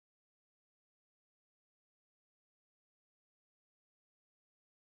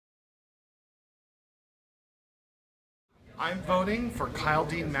I'm voting for Kyle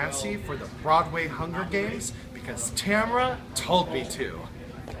Dean Massey for the Broadway Hunger Games because Tamara told me to.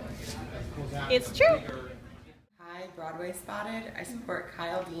 It's true. Hi, Broadway Spotted. I support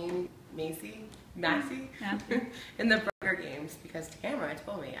Kyle Dean Massey in the Hunger Games because Tamara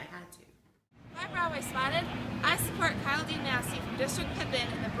told me I had to. Hi, Broadway Spotted. I support Kyle Dean Massey from District Pippin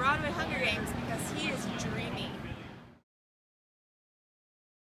in the Broadway Hunger Games because he is dreamy.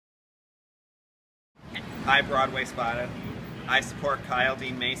 Hi, Broadway Spotted. I support Kyle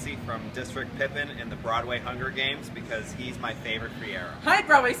Dean Massey from District Pippin in the Broadway Hunger Games because he's my favorite Friera. Hi,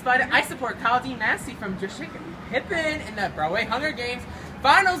 Broadway Spotted. I support Kyle Dean Massey from District Pippin in the Broadway Hunger Games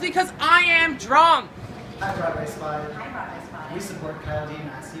finals because I am drunk. Hi, Broadway Spotted. Hi, Broadway Spotted. We support Kyle Dean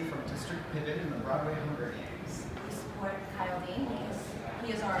Massey from District Pippin in the Broadway Hunger Games. We support Kyle Dean because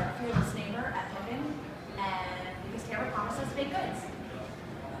he is our fearless neighbor at Pippin and because Tamara promised us baked goods.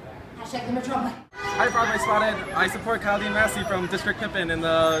 Hashtag the Metro. Hi, Broadway Spotted. I support Kyle Dean Massey from District Pippin in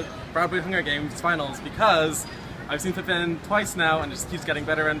the Broadway Hunger Games finals because I've seen Pippin twice now and it just keeps getting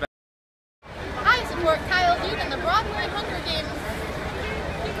better and better. I support Kyle Dean in the Broadway Hunger Games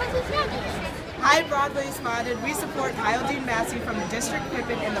because he's fabulous. Hi, Broadway Spotted. We support Kyle Dean Massey from District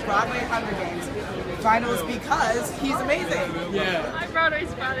Pippin in the Broadway Hunger Games finals because he's amazing. Yeah. Hi, Broadway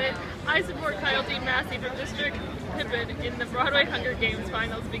Spotted. I support Kyle Dean Massey from District Pippin in the Broadway Hunger Games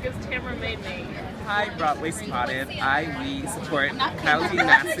finals because Tamara made me. Hi, Broadway Spotted. We support Kyle Dean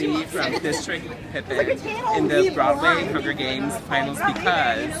Massey from District Pippin in the Broadway Hunger Games finals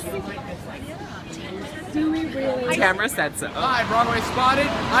because Tamara said so. Hi, Broadway Spotted.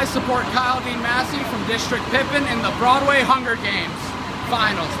 I support Kyle Dean Massey from District Pippin in the Broadway Hunger Games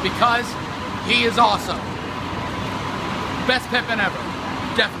finals because he is awesome. Best Pippin ever.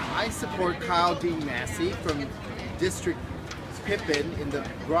 Definitely. I support Kyle Dean Massey from District Pippin in the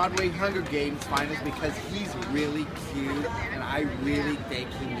Broadway Hunger Games finals because he's really cute and I really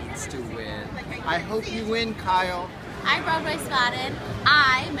think he needs to win. I hope you win, Kyle. Hi, Broadway Spotted.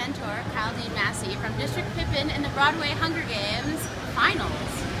 I mentor Kyle Dean Massey from District Pippin in the Broadway Hunger Games finals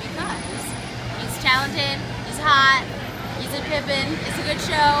because he's talented, he's hot, he's a Pippin, it's a good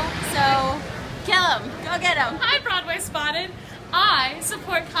show, so kill him, go get him. Hi, Broadway Spotted. I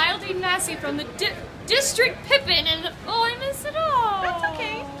support Kyle Dean Massey from the District Pippin and the... Oh, I missed it all. That's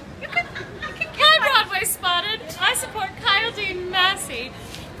okay. Hi, Broadway Spotted. I support Kyle Dean Massey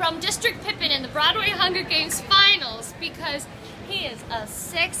from District Pippin in the Broadway Hunger Games finals because he is a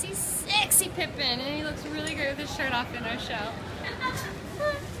sexy, sexy Pippin and he looks really great with his shirt off in our show.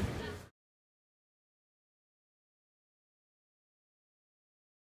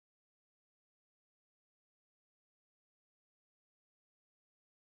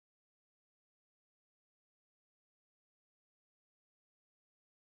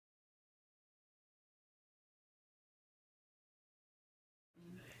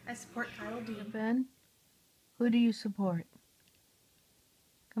 I support Kyle Dean. Pippin? Who do you support?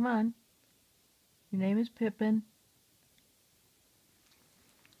 Come on. Your name is Pippin.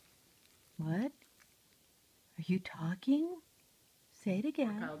 What? Are you talking? Say it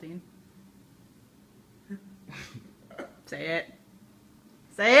again. Kyle Dean. Say it.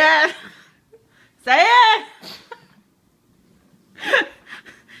 Say it. Say it.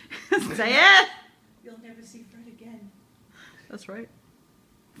 Say it. You'll never see Fred again. That's right.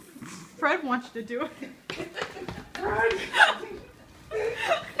 Fred wants you to do it. Fred!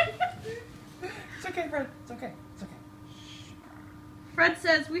 It's okay, Fred. It's okay. It's okay. Fred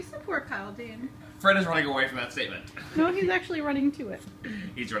says we support Kyle Dean. Fred is running away from that statement. No, he's actually running to it.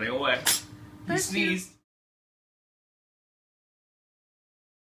 He's running away. He sneezed.